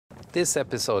This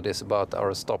episode is about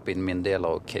our stop in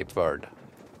Mindelo, Cape Verde.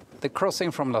 The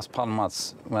crossing from Las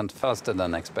Palmas went faster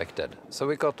than expected, so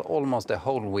we got almost a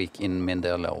whole week in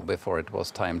Mindelo before it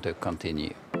was time to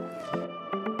continue.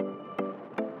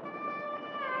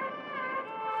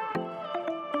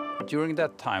 During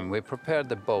that time we prepared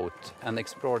the boat and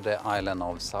explored the island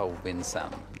of São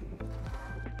Vicente.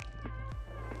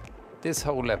 This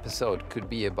whole episode could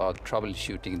be about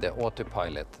troubleshooting the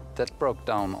autopilot that broke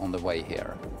down on the way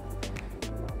here.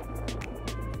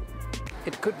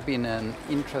 It could have been an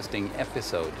interesting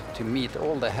episode to meet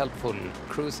all the helpful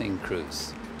cruising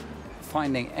crews,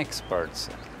 finding experts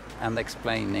and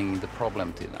explaining the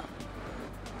problem to them.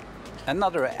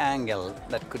 Another angle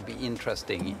that could be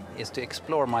interesting is to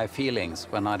explore my feelings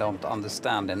when I don't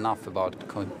understand enough about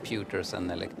computers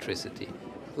and electricity.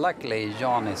 Luckily,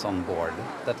 Jan is on board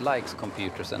that likes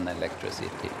computers and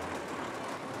electricity.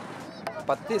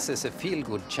 But this is a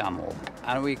feel-good channel,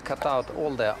 and we cut out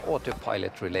all the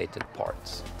autopilot-related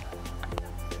parts.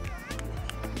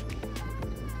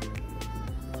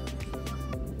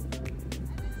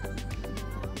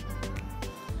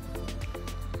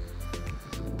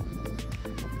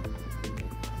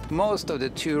 Most of the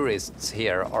tourists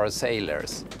here are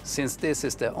sailors, since this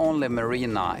is the only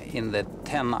marina in the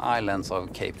 10 islands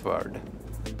of Cape Verde.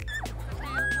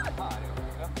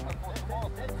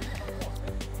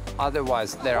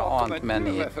 Otherwise, there aren't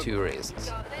many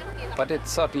tourists, but it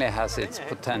certainly has its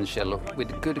potential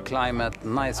with good climate,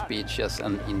 nice beaches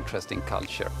and interesting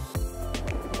culture.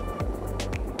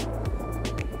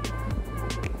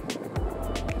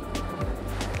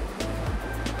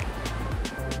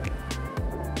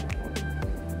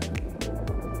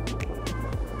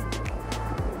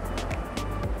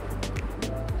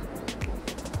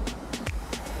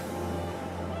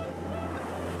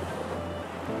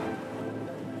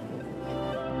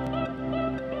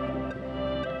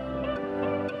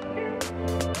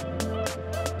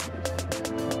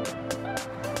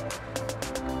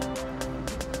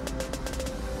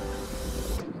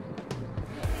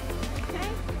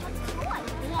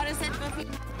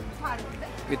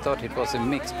 We thought it was a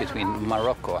mix between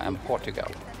Morocco and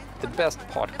Portugal. The best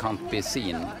part can't be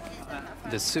seen.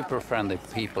 The super friendly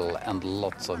people and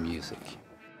lots of music.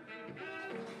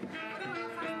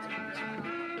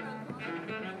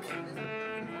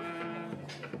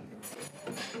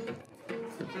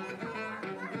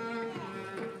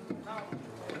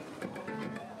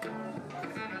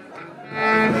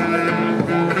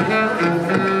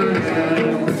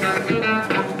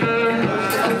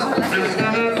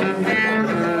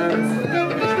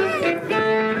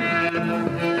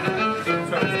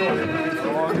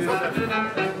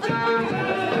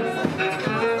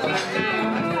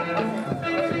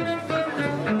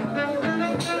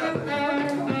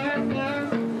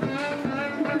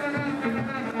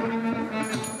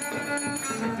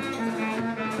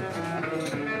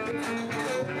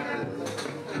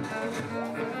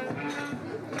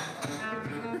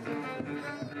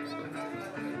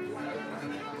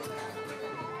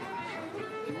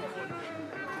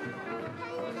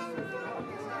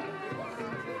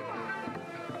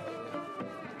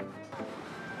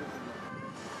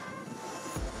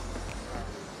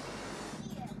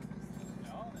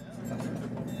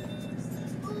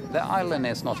 The island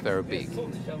is not very big.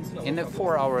 In a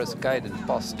 4-hour guided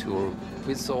bus tour,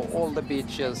 we saw all the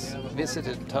beaches,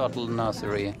 visited turtle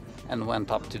nursery and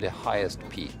went up to the highest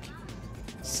peak,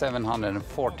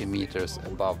 740 meters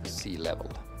above sea level.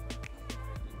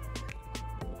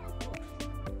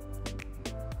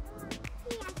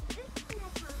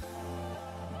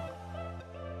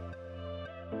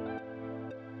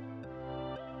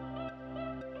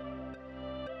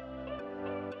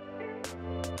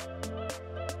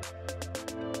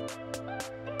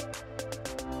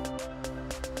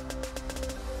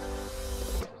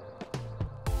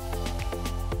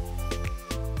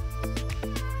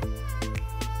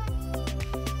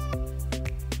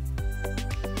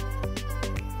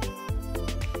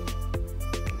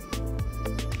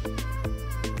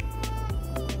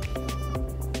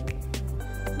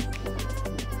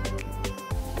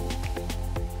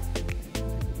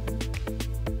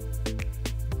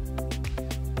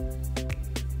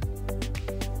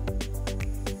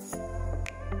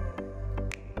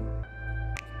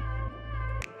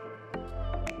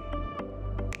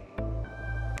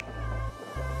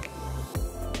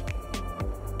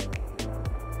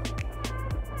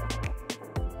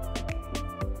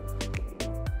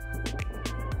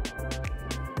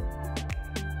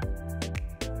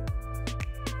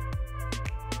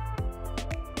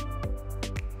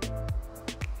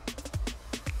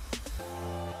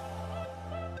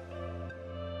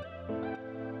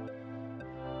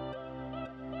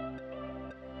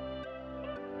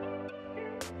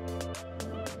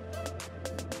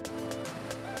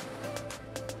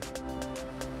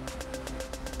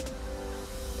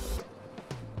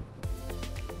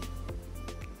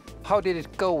 How did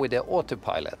it go with the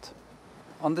autopilot?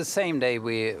 On the same day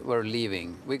we were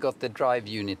leaving, we got the drive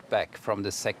unit back from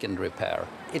the second repair.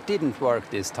 It didn't work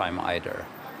this time either.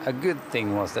 A good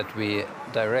thing was that we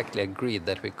directly agreed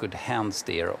that we could hand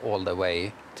steer all the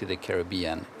way to the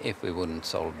Caribbean if we wouldn't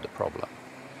solve the problem.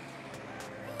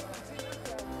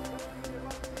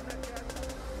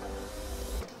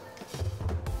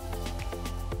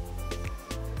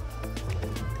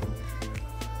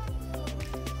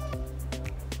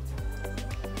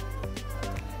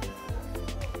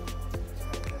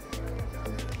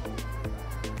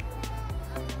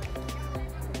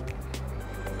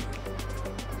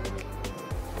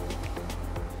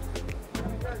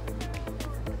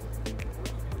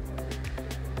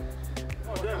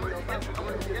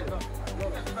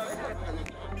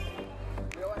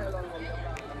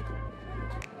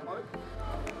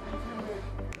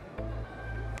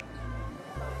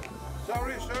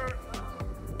 Sorry, sir.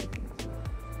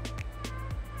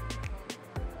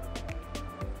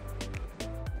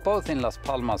 Both in Las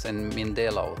Palmas and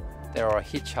Mindelo, there are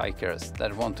hitchhikers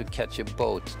that want to catch a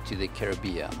boat to the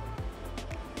Caribbean.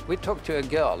 We talked to a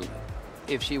girl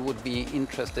if she would be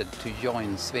interested to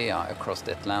join Svea across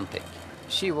the Atlantic.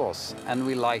 She was, and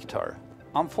we liked her.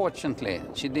 Unfortunately,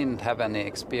 she didn't have any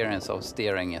experience of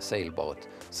steering a sailboat,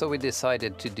 so we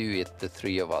decided to do it, the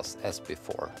three of us, as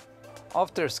before.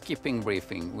 After a skipping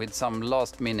briefing with some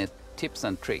last-minute tips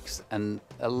and tricks and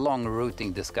a long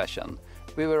routing discussion,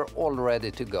 we were all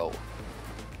ready to go.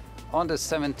 On the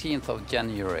 17th of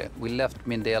January, we left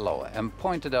Mindelo and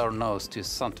pointed our nose to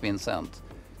St. Vincent,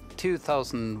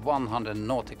 2,100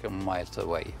 nautical miles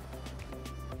away.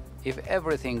 If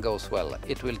everything goes well,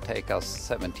 it will take us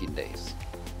 17 days.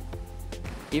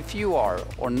 If you are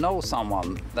or know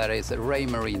someone that is a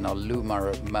Raymarine or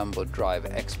Lumar Mambo Drive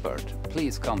expert,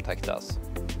 please contact us.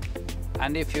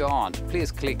 And if you aren't,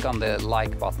 please click on the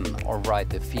like button or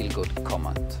write a feel-good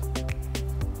comment.